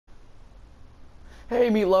Hey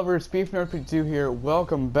meat lovers, Beef Nerd 52 here.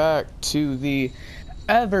 Welcome back to the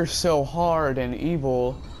ever so hard and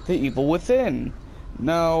evil, The Evil Within.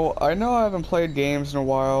 Now, I know I haven't played games in a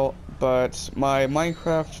while, but my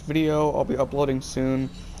Minecraft video I'll be uploading soon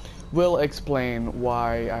will explain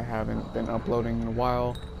why I haven't been uploading in a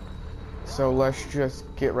while. So let's just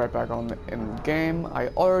get right back on in the game. I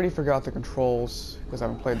already forgot the controls because I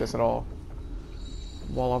haven't played this at all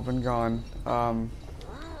while I've been gone.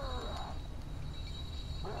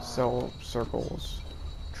 So circles,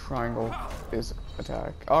 triangle is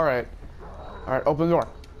attack. Alright, open the door.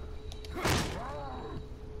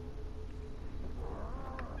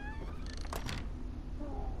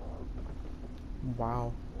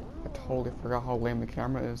 Wow, I totally forgot how lame the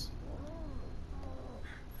camera is.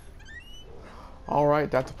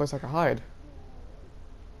 Alright, that's a place I can hide.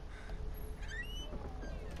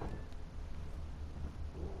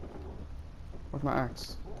 Where's my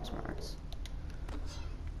axe? Where's my axe?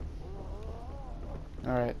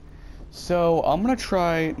 Alright, so I'm gonna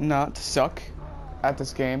try not to suck at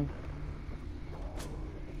this game.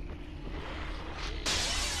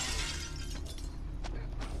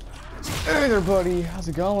 Hey there, buddy. How's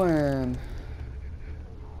it going?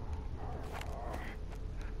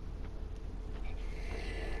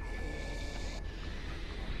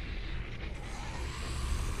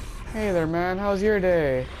 Hey there, man. How's your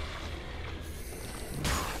day?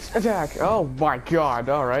 Attack! Oh my god.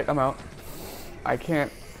 Alright, I'm out. I cannot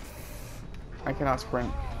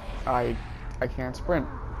sprint. I can't sprint.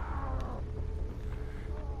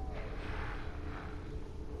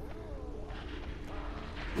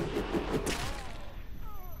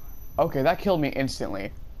 Okay, that killed me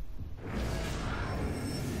instantly.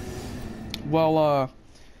 Well,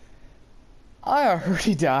 I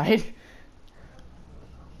already died.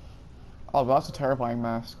 Oh, that's a terrifying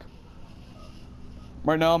mask.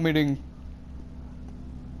 Right now I'm eating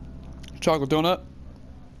chocolate donut.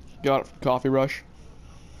 Got it from Coffee Rush.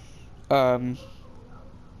 It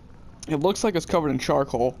looks like it's covered in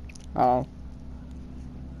charcoal.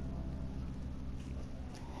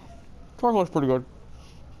 Charcoal is pretty good.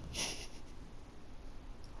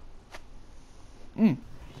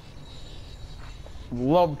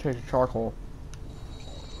 Love the taste of charcoal.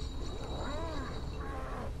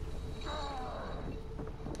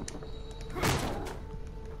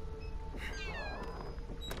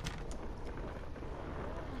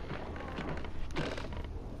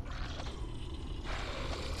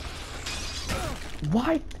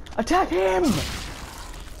 Why? Attack him!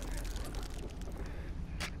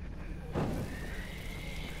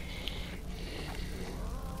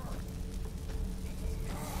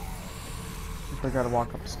 I gotta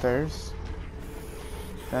walk upstairs.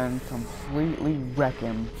 Then completely wreck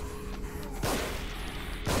him.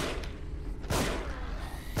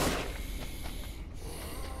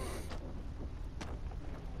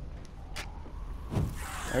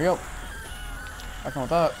 There you go. I come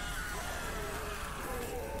with that.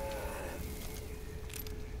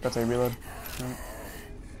 That's a reload. Right.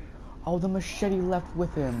 Oh, the machete left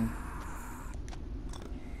with him.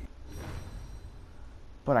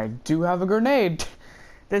 But I do have a grenade.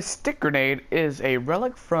 This stick grenade is a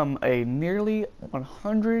relic from a nearly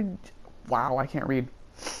 100... Wow, I can't read.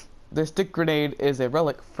 This stick grenade is a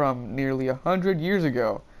relic from nearly 100 years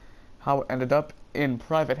ago. How it ended up in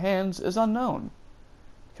private hands is unknown.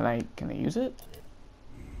 Can I use it?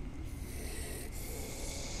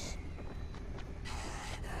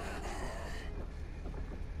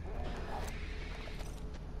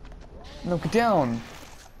 No, get down!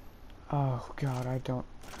 Oh god, I don't...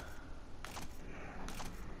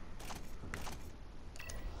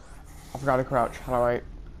 I forgot to crouch. How do I...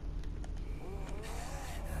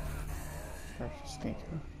 Sneak.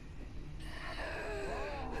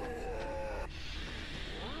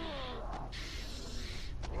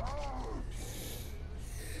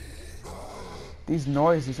 These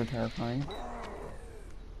noises are terrifying.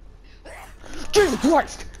 Jesus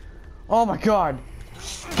Christ! Oh my god!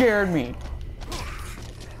 Scared me!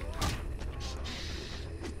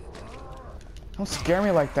 Don't scare me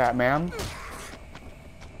like that, man.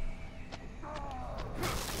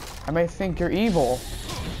 I may think you're evil.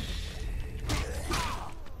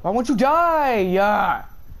 Why won't you die?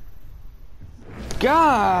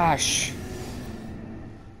 Gosh!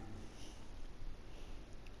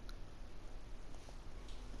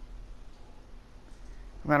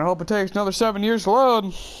 Man, I hope it takes another 7 years to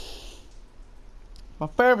load. My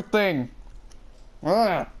favorite thing.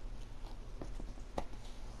 Ugh.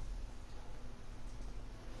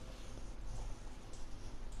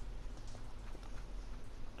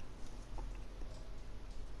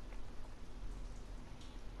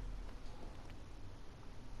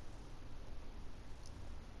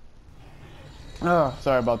 Oh,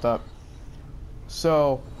 sorry about that.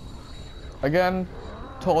 So, again,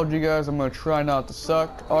 told you guys I'm gonna try not to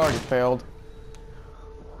suck. Already failed.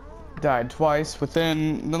 Died twice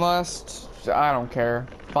within the last, I don't care,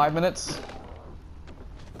 5 minutes?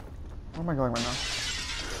 Where am I going right now?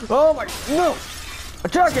 Oh my, no!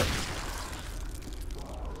 Attack it!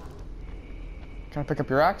 Can I pick up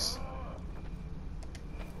your axe?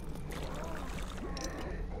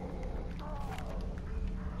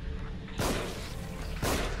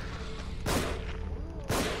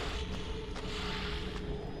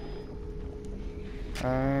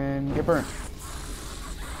 And get burnt.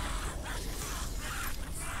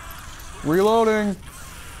 Reloading!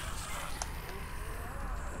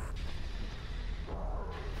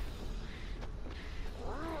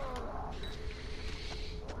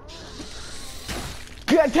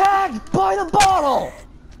 Get attacked by the bottle!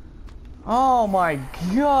 Oh my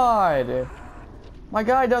god! My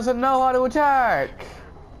guy doesn't know how to attack!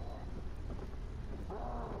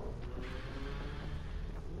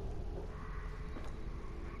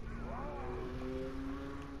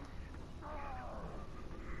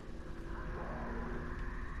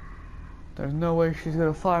 There's no way she's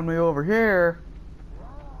gonna find me over here.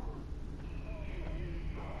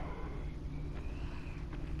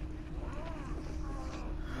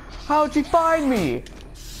 How'd she find me?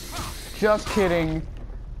 Just kidding.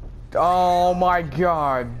 Oh my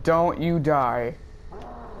god, don't you die.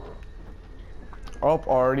 Oh,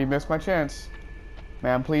 already missed my chance.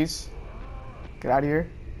 Ma'am, please. Get out of here.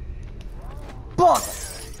 Fuck!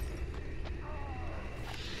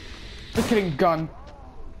 Just kidding, gun.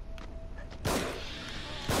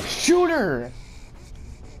 Shoot her!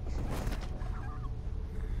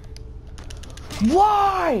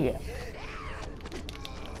 Why?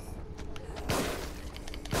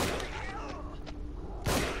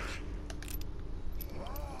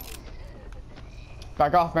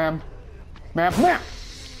 Back off, ma'am. Ma'am.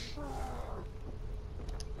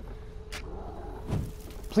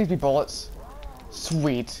 Please be bullets.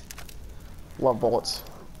 Sweet. Love bullets.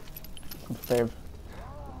 Fave.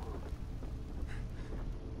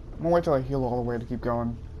 I'm gonna wait till I heal all the way to keep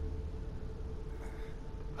going.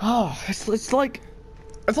 Oh, it's like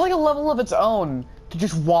a level of its own to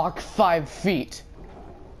just walk 5 feet.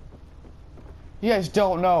 You guys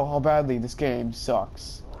don't know how badly this game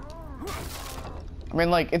sucks. I mean,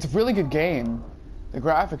 like, it's a really good game. The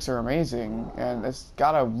graphics are amazing, and it's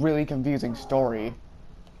got a really confusing story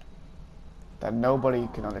that nobody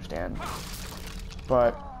can understand.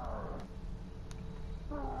 But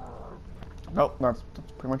nope, that's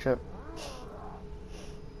pretty much it.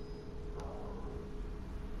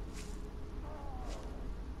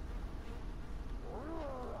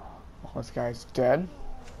 Oh, this guy's dead.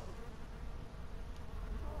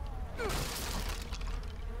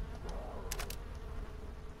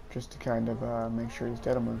 Just to kind of make sure he's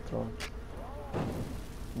dead, I'm gonna throw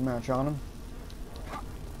a match on him.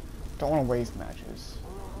 Don't want to waste matches.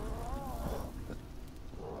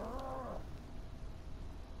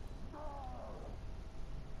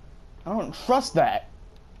 I don't trust that.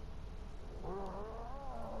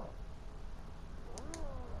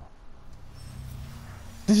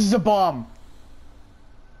 This is a bomb.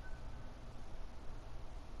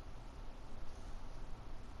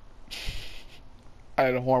 I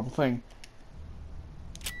did a horrible thing.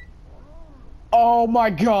 Oh my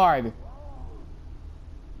god.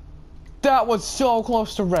 That was so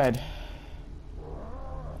close to red.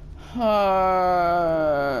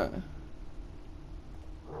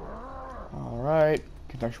 Alright,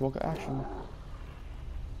 contextual action.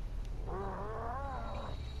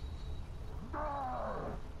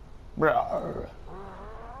 Rawr.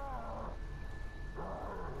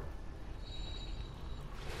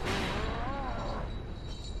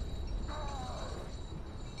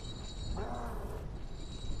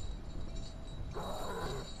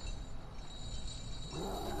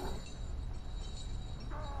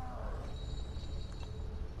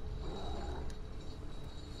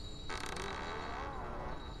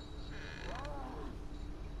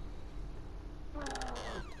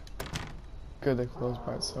 Good, they closed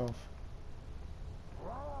by itself.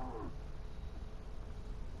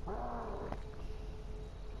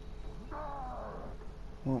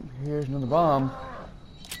 Well, here's another bomb.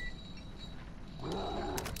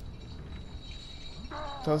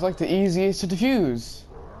 So it's like the easiest to defuse.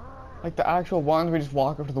 Like the actual ones where you just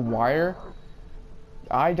walk up to the wire.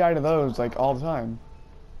 I die to those like all the time.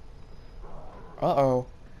 Uh-oh.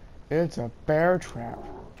 It's a bear trap.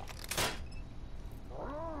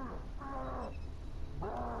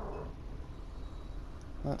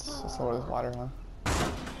 Let's lower this louder, huh?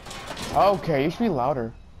 Okay, you should be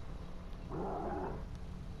louder.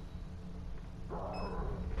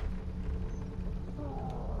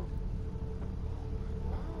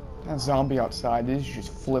 That zombie outside, they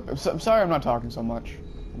just flip. I'm sorry I'm not talking so much.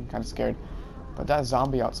 I'm kind of scared. But that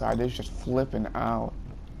zombie outside is just flipping out.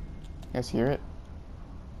 You guys hear it?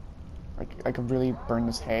 Like, I could really burn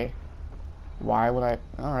this hay. Why would I?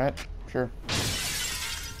 Alright, sure.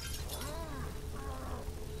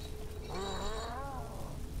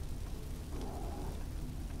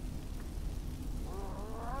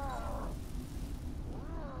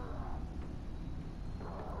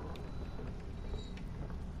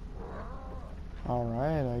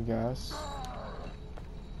 Alright, I guess.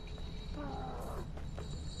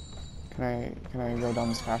 Can I go down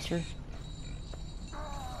this faster?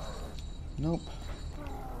 Nope.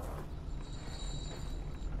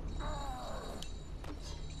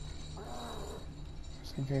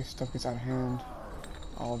 Just in case stuff gets out of hand,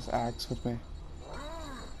 I'll just axe with me.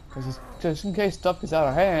 Just in case stuff gets out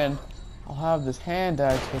of hand, I'll have this hand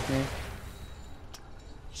axe with me.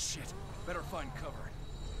 Shit, better find cover.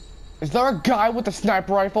 Is there a guy with a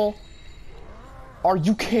sniper rifle? Are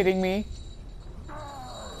you kidding me?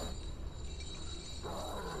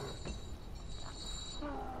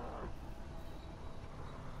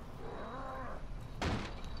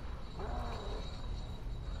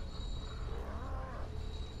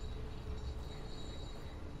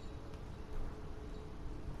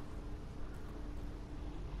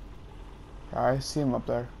 I see him up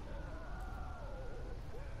there.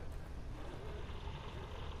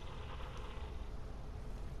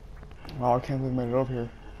 Oh, I can't believe I made it over here.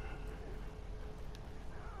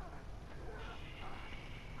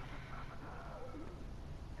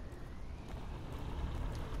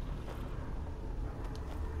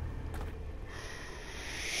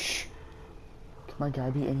 Can my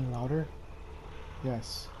guy be any louder?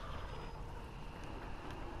 Yes.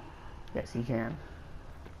 Yes, he can.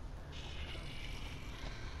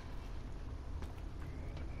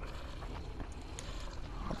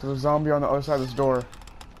 There's a zombie on the other side of this door.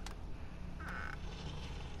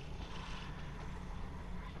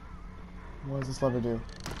 What does this lever do?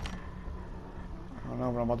 I don't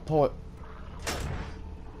know, but I'm about to pull it.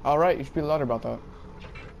 Alright, you should be louder about that.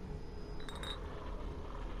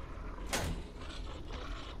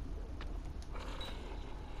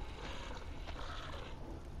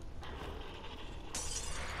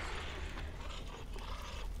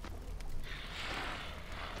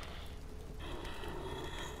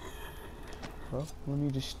 Well, let me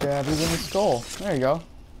just stab you in the skull. There you go.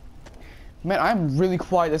 Man, I'm really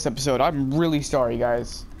quiet this episode. I'm really sorry,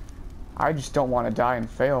 guys. I just don't want to die and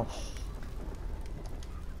fail.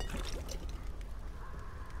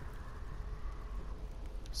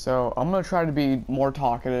 So, I'm going to try to be more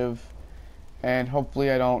talkative. And hopefully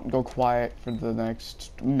I don't go quiet for the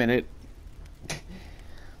next minute.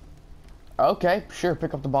 Okay, sure,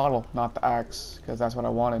 pick up the bottle, not the axe. Because that's what I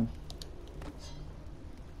wanted.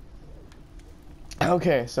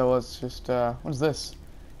 Okay, so let's just, what is this?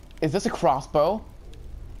 Is this a crossbow?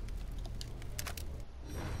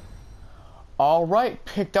 Alright,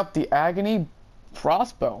 picked up the Agony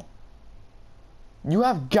crossbow. You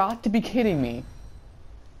have got to be kidding me.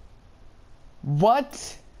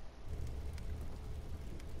 What?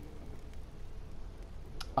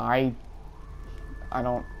 I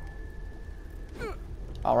don't...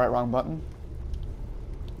 Alright, wrong button.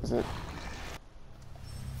 Is it...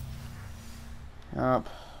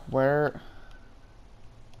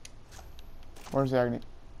 Where's the Agony?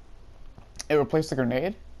 It replaced the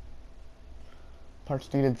grenade?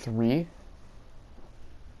 Parts needed 3?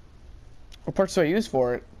 What parts do I use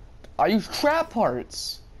for it? I use trap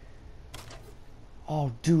parts!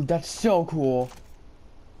 Oh, dude, that's so cool.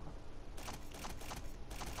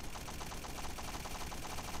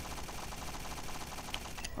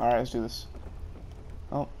 Alright, let's do this.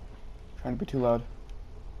 Oh, trying to be too loud.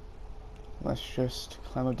 Let's just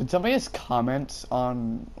climb up. Did somebody just comment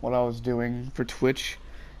on what I was doing for Twitch,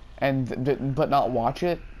 but not watch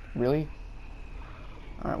it? Really?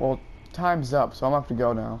 All right. Well, time's up, so I'm gonna have to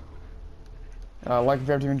go now. Like if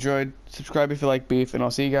you enjoyed, subscribe if you like beef, and I'll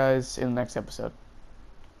see you guys in the next episode.